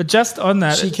 But just on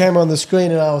that. She came on the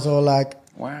screen and I was all like,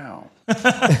 wow.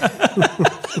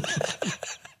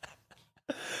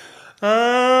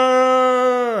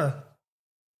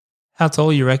 How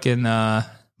tall you reckon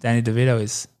Danny DeVito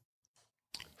is?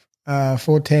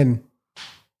 4'10".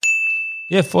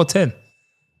 Yeah, 4'10".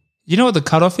 You know what the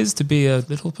cutoff is to be a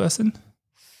little person?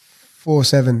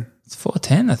 4'7". It's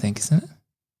 4'10", I think, isn't it?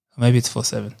 Or maybe it's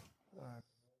 4'7".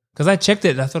 Because I checked it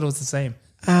and I thought it was the same.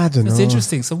 I don't know. It's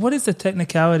interesting. So what is the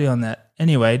technicality on that?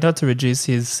 Anyway, not to reduce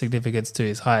his significance to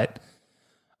his height.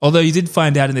 Although you did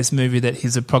find out in this movie that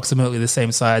he's approximately the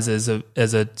same size as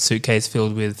a suitcase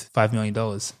filled with $5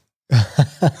 million.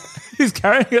 He's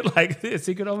carrying it like this.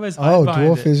 He could almost hide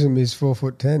behind dwarfism is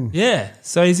 4'10". Yeah.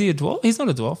 So is he a dwarf? He's not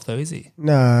a dwarf though, is he?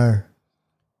 No.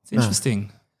 It's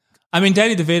interesting. I mean,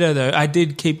 Danny DeVito though, I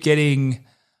did keep getting,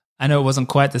 I know it wasn't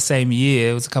quite the same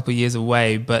year. It was a couple of years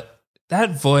away, but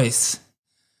that voice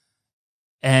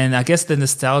and I guess the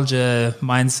nostalgia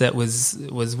mindset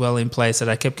was well in place that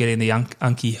I kept getting the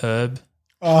Unky Herb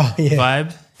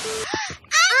vibe.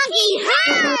 Unky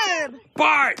Herb!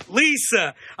 Bart,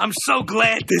 Lisa, I'm so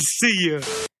glad to see you.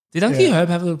 Did Unky Herb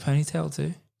have a little ponytail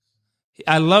too?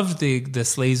 I loved the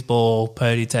sleazeball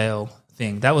ponytail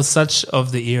thing. That was such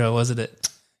of the era, wasn't it?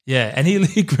 Yeah, and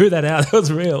he grew that out. That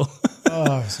was real.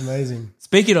 Oh, it's amazing.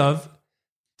 Speaking of,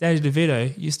 Danny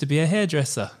DeVito used to be a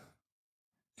hairdresser.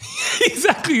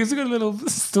 Exactly. He's got a little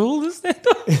stool to stand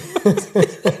on.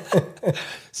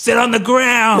 Sit on the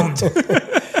ground.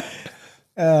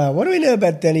 What do we know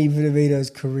about Danny DeVito's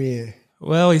career?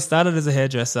 Well, he started as a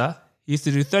hairdresser. He used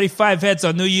to do 35 heads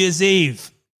on New Year's Eve.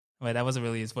 Wait, that wasn't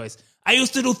really his voice. I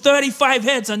used to do 35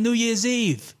 heads on New Year's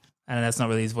Eve. And that's not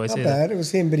really his voice Not either. bad. It was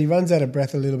him, but he runs out of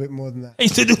breath a little bit more than that. I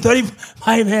used to do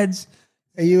 35 heads.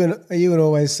 Are you an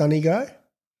Always Sunny guy?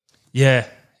 Yeah.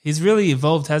 He's really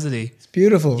evolved, hasn't he? It's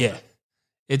beautiful. Yeah.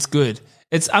 It's good.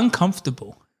 It's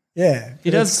uncomfortable. Yeah.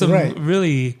 He does some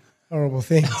really horrible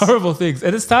things. Horrible things.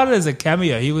 And it started as a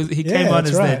cameo. He came on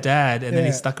as their dad and then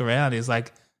he stuck around. He was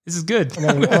like, this is good.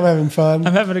 I'm having fun.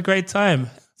 I'm having a great time.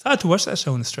 It's hard to watch that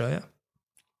show in Australia.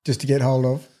 Just to get hold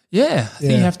of? Yeah. I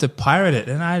think you have to pirate it.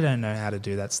 And I don't know how to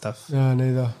do that stuff. No,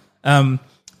 neither.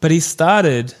 But he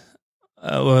started,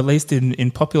 or at least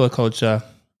in popular culture,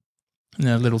 in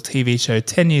a little TV show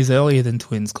 10 years earlier than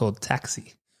Twins called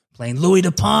Taxi, playing Louis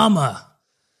De Palma.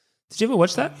 Did you ever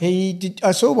watch that? He did.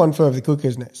 I saw One Flew Over the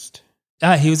Cuckoo's Nest.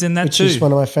 He was in that which too. Which is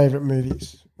one of my favourite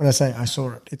movies. When I say I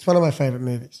saw it, it's one of my favourite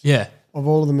movies. Yeah. Of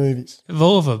all of the movies. Of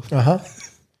all of them. Uh-huh.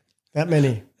 That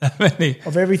many. That many.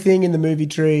 Of everything in the movie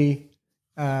tree.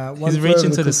 He's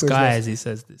reaching to the sky as he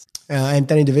says this. And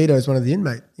Danny DeVito is one of the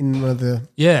inmates in one of the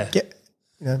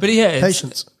but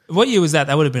patients. What year was that?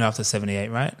 That would have been after 78,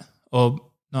 right? Or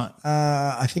not?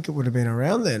 I think it would have been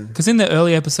around then. Because in the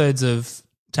early episodes of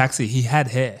Taxi, he had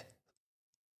hair.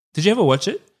 Did you ever watch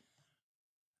it?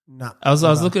 No. I was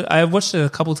looking. I watched it a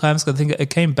couple times because I think it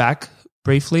came back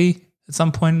briefly at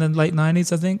some point in the late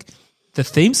 90s, I think. The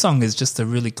theme song is just a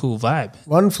really cool vibe.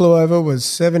 One Flew Over was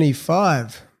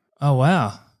 75. Oh,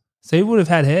 wow. So he would have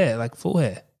had hair, like full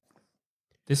hair.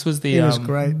 This was the He was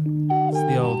great. It's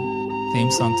the old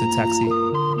theme song to Taxi.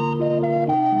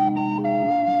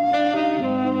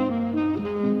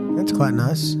 That's quite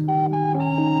nice.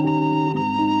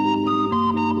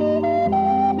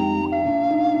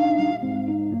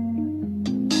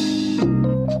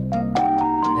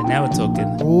 And now we're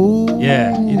talking. Ooh.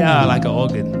 Yeah, you know how I like an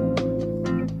organ.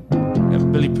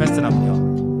 Got Billy Preston up here.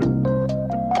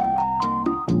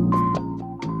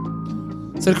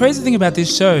 So the crazy thing about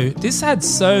this show, this had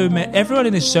so many. Everyone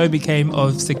in this show became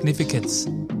of significance.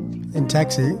 In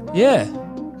Taxi? Yeah.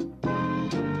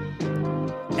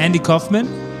 Andy Kaufman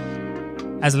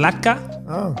as Latka.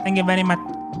 Oh. Thank you very much.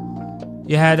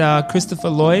 You had Christopher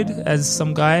Lloyd as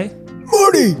some guy.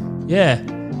 Morty! Yeah.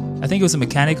 I think it was a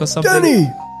mechanic or something. Danny!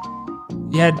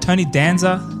 You had Tony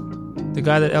Danza, the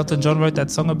guy that Elton John wrote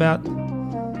that song about.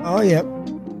 Oh, yep.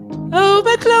 Oh,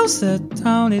 but closer,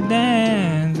 Tony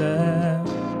Danza.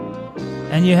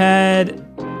 And you had,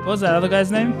 what was that other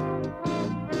guy's name?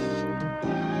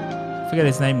 I forget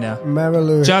his name now.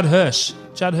 Marilu. Judd Hirsch.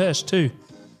 Judd Hirsch, too.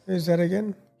 Who's that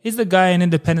again? He's the guy in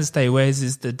Independence Day where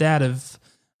he's the dad of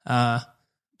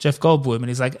Jeff Goldblum. And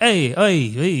he's like,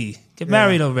 hey, get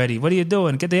married already. What are you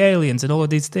doing? Get the aliens and all of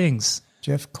these things.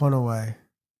 Jeff Conaway.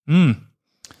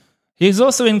 He's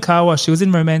also in Car Wash. He was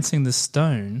in Romancing the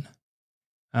Stone.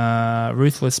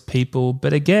 Ruthless People.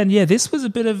 But again, yeah, this was a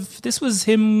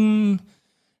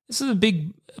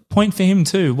big point for him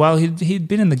too. While he'd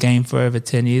been in the game for over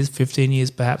 10 years, 15 years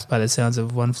perhaps by the sounds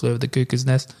of One Flew Over the Cuckoo's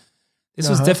Nest. This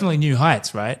was definitely new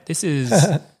heights, right? This is...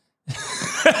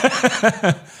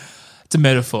 It's a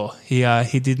metaphor.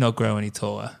 He did not grow any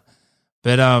taller.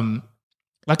 But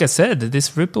like I said,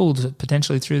 this rippled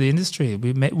potentially through the industry.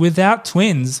 Without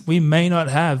Twins, we may not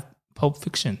have Pulp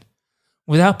Fiction.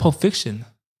 Without Pulp Fiction...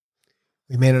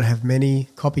 We may not have many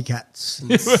copycats.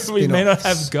 We may not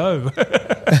have Go.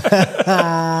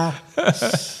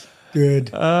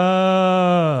 Good.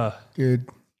 Good.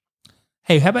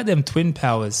 Hey, how about them twin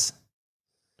powers?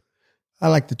 I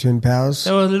like the Twin Powers.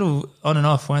 They were a little on and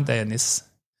off, weren't they, in this?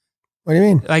 What do you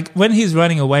mean? Like, when he's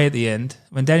running away at the end,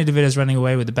 when Danny DeVito's running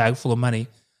away with a bag full of money,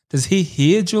 does he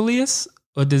hear Julius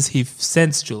or does he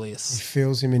sense Julius? He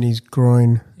feels him in his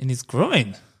groin. In his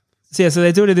groin? So, yeah, so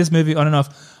they do it in this movie on and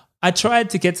off. I tried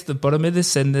to get to the bottom of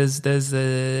this, and there's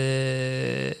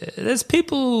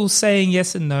people saying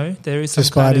yes and no. There is some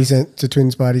to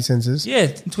twin Spidey senses. Yeah,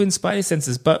 twin Spidey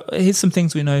senses. But here's some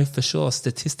things we know for sure,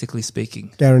 statistically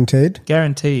speaking. Guaranteed?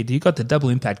 Guaranteed. You got the double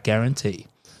impact guarantee.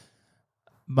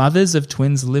 Mothers of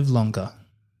twins live longer,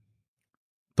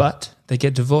 but they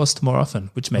get divorced more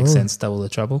often, which makes sense. Double the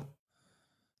trouble.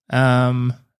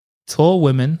 Tall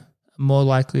women are more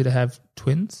likely to have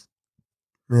twins.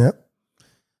 Yep.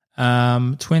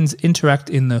 Twins interact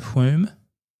in the womb.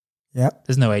 Yep.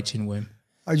 There's no H in womb.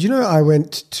 You know, I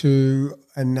went to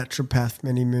a naturopath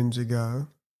many moons ago,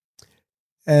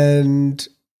 and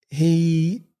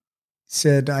he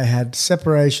said I had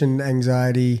separation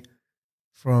anxiety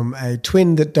from a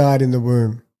twin that died in the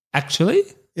womb. Actually?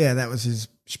 Yeah, that was his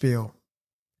spiel.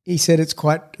 He said it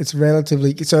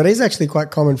is actually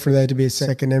quite common for there to be a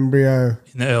second embryo.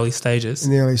 In the early stages.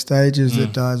 That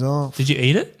dies off. Did you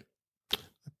eat it?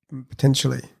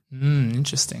 Potentially.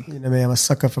 Interesting. You know me, I'm a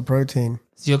sucker for protein.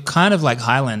 So you're kind of like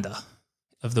Highlander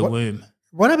of the womb.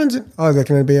 What happens? There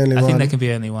can be only one. I think there can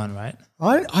be only one, right?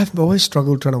 I've always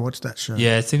struggled trying to watch that show.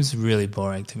 Yeah, it seems really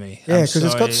boring to me. Yeah, because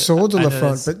it's got swords on the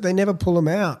front, but they never pull them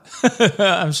out.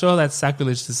 I'm sure that's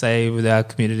sacrilege to say with our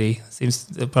community.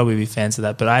 There'll probably be fans of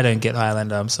that, but I don't get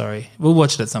Highlander. I'm sorry. We'll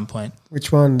watch it at some point.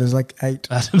 Which one? There's like 8.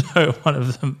 I don't know. One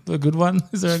of them. A good one?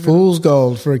 Is there a good Fool's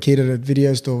Gold for a kid at a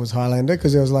video store was Highlander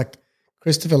because there was like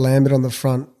Christopher Lambert on the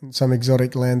front in some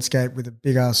exotic landscape with a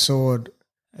big ass sword.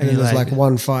 And then there's like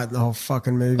one fight in the whole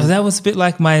fucking movie. Oh, that was a bit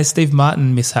like my Steve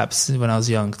Martin mishaps when I was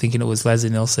young, thinking it was Leslie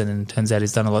Nielsen, and it turns out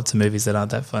he's done lots of movies that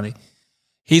aren't that funny.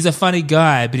 He's a funny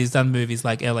guy, but he's done movies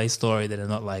like LA Story that are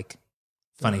not like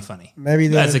funny. Maybe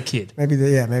as a kid. Maybe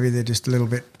they're just a little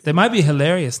bit. They might be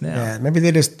hilarious now. Yeah, maybe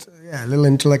they're just a little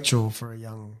intellectual for a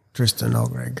young Tristan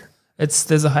Olgreg.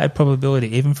 There's a high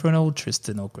probability, even for an old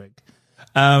Tristan Olgreg.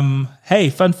 Hey,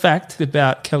 fun fact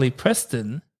about Kelly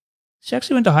Preston. She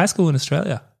actually went to high school in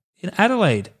Australia, in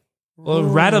Adelaide, or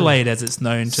Radelaide as it's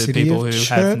known to City people of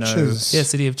who have no... Churches. Yeah,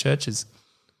 City of Churches.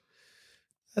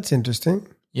 That's interesting.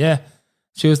 Yeah.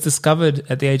 She was discovered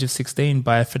at the age of 16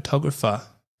 by a photographer.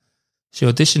 She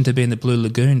auditioned to be in the Blue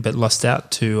Lagoon but lost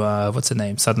out to, what's her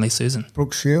name, Suddenly Susan.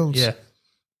 Brooke Shields. Yeah.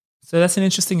 So that's an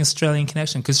interesting Australian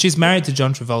connection because she's married to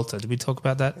John Travolta. Did we talk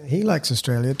about that? He likes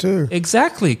Australia too.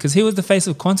 Exactly, because he was the face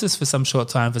of Qantas for some short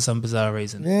time for some bizarre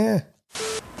reason. Yeah.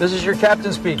 This is your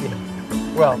captain speaking.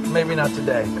 Well, maybe not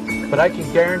today, but I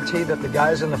can guarantee that the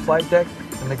guys on the flight deck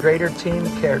and the greater team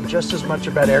care just as much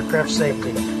about aircraft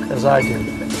safety as I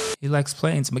do. He likes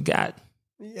planes, my God.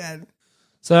 Yeah.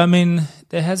 So, I mean,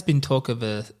 there has been talk of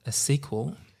a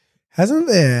sequel. Hasn't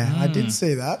there? I did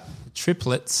see that. The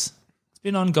triplets. It's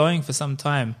been ongoing for some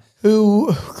time.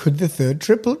 Who could the third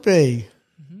triplet be?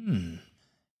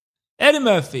 Eddie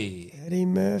Murphy. Eddie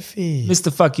Murphy.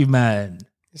 Mr. Fuck You Man.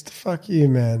 Mr. Fuck You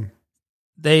Man.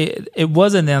 It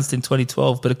was announced in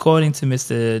 2012, but according to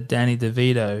Mr. Danny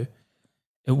DeVito,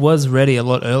 it was ready a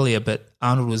lot earlier, but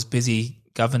Arnold was busy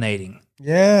governating.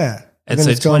 Yeah. And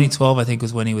so 2012, I think,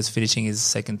 was when he was finishing his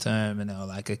second term, and they were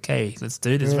like, okay, let's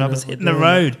do this. Rubber's hitting the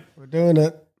road. We're doing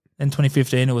it. Then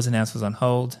 2015, it was announced was on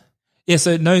hold. Yeah,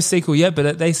 so no sequel yet,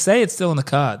 but they say it's still on the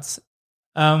cards.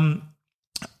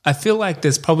 I feel like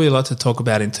there's probably a lot to talk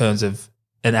about in terms of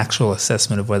an actual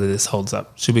assessment of whether this holds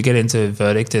up. Should we get into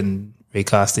verdict and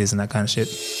recasties and that kind of shit?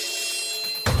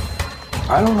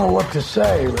 I don't know what to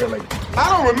say, really. I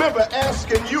don't remember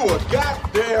asking you a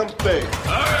goddamn thing.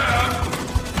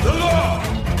 The law!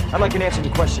 I'd like an answer to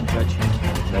the question, Judge.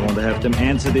 I want to have them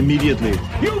answered immediately.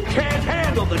 You can't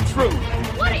handle the truth.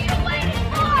 What are you waiting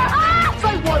for, huh?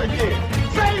 Say what again?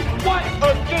 Say what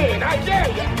again? I dare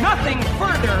you. Nothing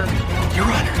further, Your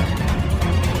Honor.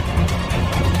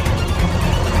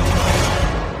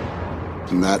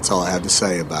 And that's all I have to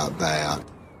say about that.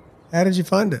 How did you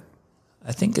find it?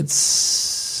 I think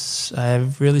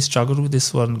I've really struggled with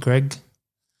this one, Greg.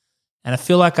 And I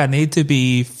feel like I need to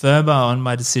be firmer on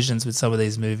my decisions with some of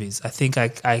these movies. I think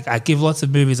I give lots of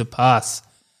movies a pass.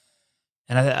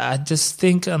 And I just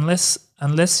think unless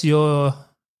you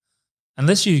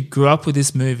grew up with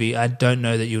this movie, I don't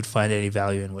know that you would find any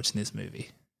value in watching this movie.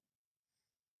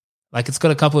 Like, it's got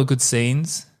a couple of good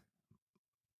scenes.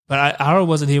 But Ara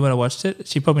wasn't here when I watched it.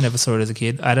 She probably never saw it as a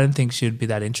kid. I don't think she would be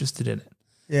that interested in it.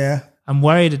 Yeah. I'm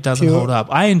worried it doesn't hold up.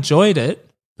 I enjoyed it,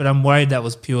 but I'm worried that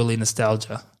was purely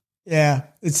nostalgia. Yeah,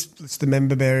 it's the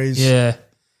member berries. Yeah.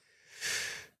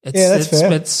 That's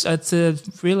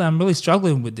fair. I'm really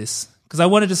struggling with this because I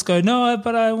wanted to just go, no,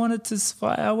 but I wanted to.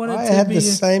 I had the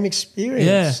same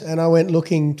experience, and I went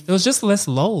looking. There was just less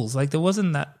lols. Like there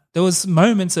wasn't that. There was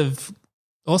moments of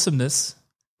awesomeness,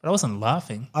 but I wasn't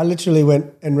laughing. I literally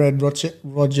went and read Roger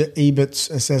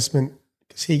Ebert's assessment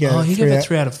because he gave it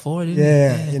 3 out of 4.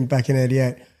 Didn't he? Back in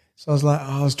 '88. So I was like,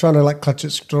 I was trying to like clutch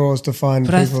at straws to find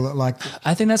people that liked it.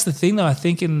 I think that's the thing, though. I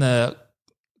think in the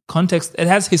context, it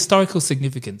has historical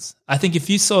significance. I think if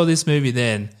you saw this movie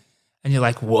then and you're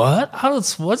like, what? Arnold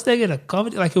Schwarzenegger in a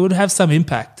comedy? Like, it would have some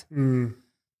impact. Mm.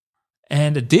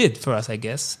 And it did for us, I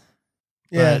guess.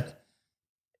 Yeah. But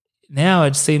now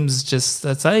it seems just,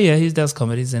 he does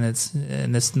comedies and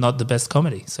it's not the best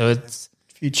comedy. So it's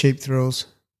a few cheap thrills.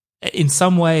 In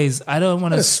some ways, I don't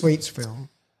want to. A sweets film.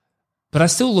 But I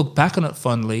still look back on it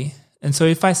fondly. And so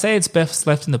if I say it's best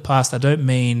left in the past, I don't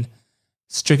mean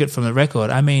strike it from the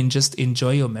record. I mean just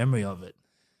enjoy your memory of it.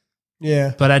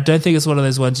 Yeah. But I don't think it's one of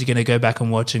those ones you're going to go back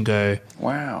and watch and go,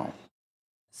 wow.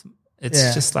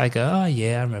 It's just like, oh,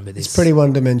 yeah, I remember this. It's pretty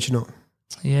one-dimensional.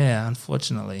 Yeah,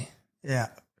 unfortunately. Yeah.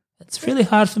 It's really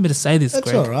hard for me to say this,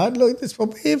 That's Greg. all right. Look, this is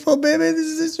what we're here for, baby. This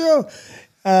is the show.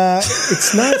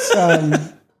 It's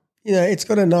nice. It's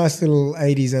got a nice little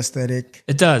 80s aesthetic.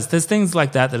 It does. There's things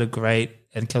like that are great,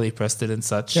 and Kelly Preston and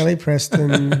such. Kelly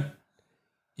Preston.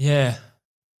 Yeah.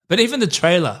 But even the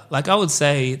trailer, like I would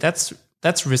say that's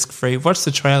risk-free. Watch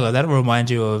the trailer. That'll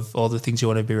remind you of all the things you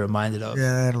want to be reminded of.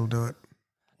 Yeah, that'll do it.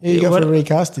 Here you go for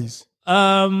recasties.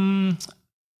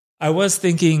 I was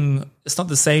thinking it's not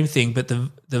the same thing, but the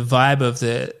vibe of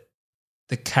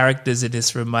the characters in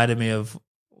this reminded me of,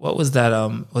 what was that?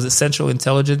 Was it Central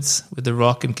Intelligence with The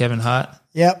Rock and Kevin Hart?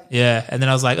 Yep. Yeah. And then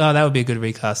I was like, oh, that would be a good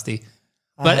recasty.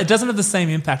 But it doesn't have the same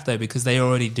impact, though, because they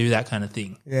already do that kind of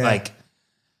thing. Yeah. Like,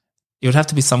 it would have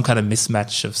to be some kind of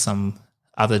mismatch of some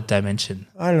other dimension.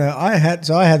 I don't know. I had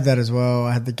that as well.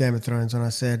 I had the Game of Thrones, and I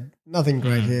said, nothing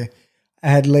great here. I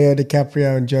had Leo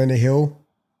DiCaprio and Jonah Hill.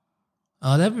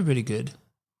 Oh, that'd be pretty good.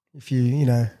 If you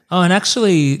know. Oh, and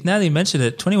actually, now that you mention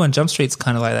it, 21 Jump Street's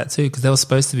kind of like that too, because they were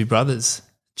supposed to be brothers.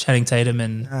 Channing Tatum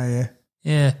and... Oh, yeah.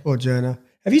 Yeah. Or Jonah.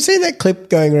 Have you seen that clip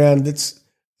going around that's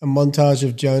a montage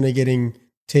of Jonah getting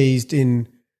teased in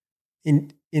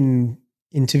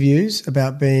interviews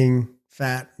about being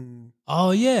fat?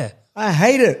 Oh, yeah. I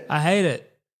hate it.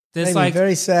 There's made me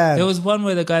very sad. There was one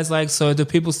where the guy's like, so do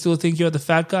people still think you're the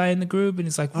fat guy in the group? And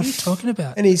he's like, what are you talking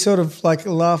about? And he sort of like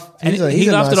laughed. And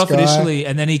he laughed it off initially,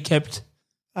 and then he kept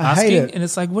asking. Hate it. And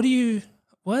it's like, what?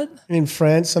 And in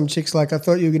France, some chick's like, I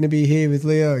thought you were going to be here with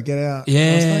Leo. Get out.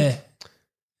 Yeah.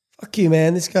 Fuck you,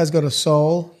 man. This guy's got a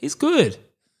soul. He's good.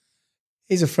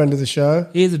 He's a friend of the show.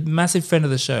 He is a massive friend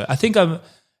of the show. I think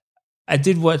I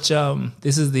did watch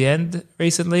This Is the End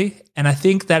recently, and I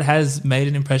think that has made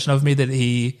an impression of me that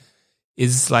he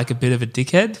is like a bit of a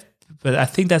dickhead. But I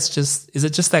think that's is it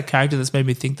just that character that's made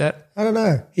me think that? I don't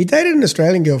know. He dated an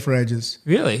Australian girl for ages.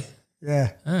 Really?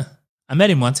 Yeah. I met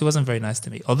him once. He wasn't very nice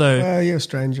to me. Although, you're a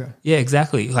stranger. Yeah,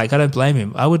 exactly. Like, I don't blame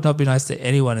him. I would not be nice to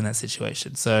anyone in that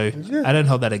situation. So I don't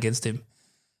hold that against him.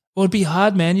 Well, it'd be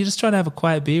hard, man. You're just trying to have a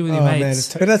quiet beer with your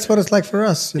mates. But that's what it's like for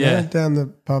us, you know, down the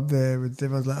pub there with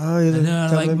everyone's like, oh, you're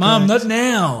I'm like, Mum, not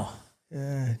now.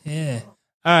 Yeah. Yeah.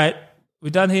 All right. We're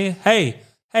done here.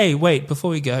 Hey, wait,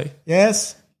 before we go.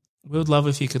 Yes? We would love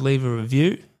if you could leave a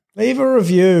review. Leave a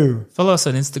review. Follow us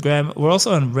on Instagram. We're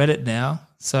also on Reddit now.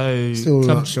 So still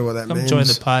not sure what that means. Come join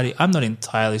the party. I'm not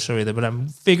entirely sure either, but I'm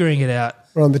figuring it out.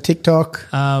 We're on the TikTok.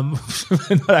 We're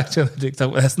not actually on the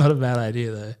TikTok, but that's not a bad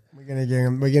idea though. We're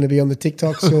gonna be on the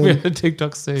TikTok soon. We're on the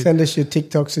TikTok soon. Send us your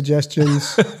TikTok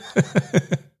suggestions.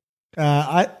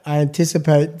 I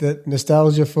anticipate that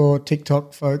nostalgia for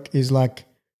TikTok folk is like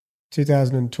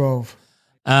 2012.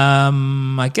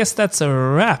 I guess that's a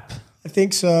wrap. I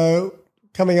think so.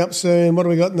 Coming up soon. What do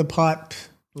we got in the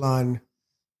pipeline?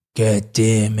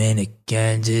 Goddamn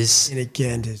Anacondas.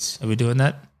 Anacondas. Are we doing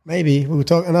that? Maybe. We'll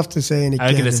talk enough to say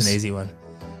Anacondas. I reckon it's an easy one.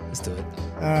 Let's do it.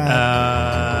 All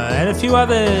right. And a few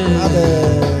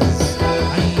others.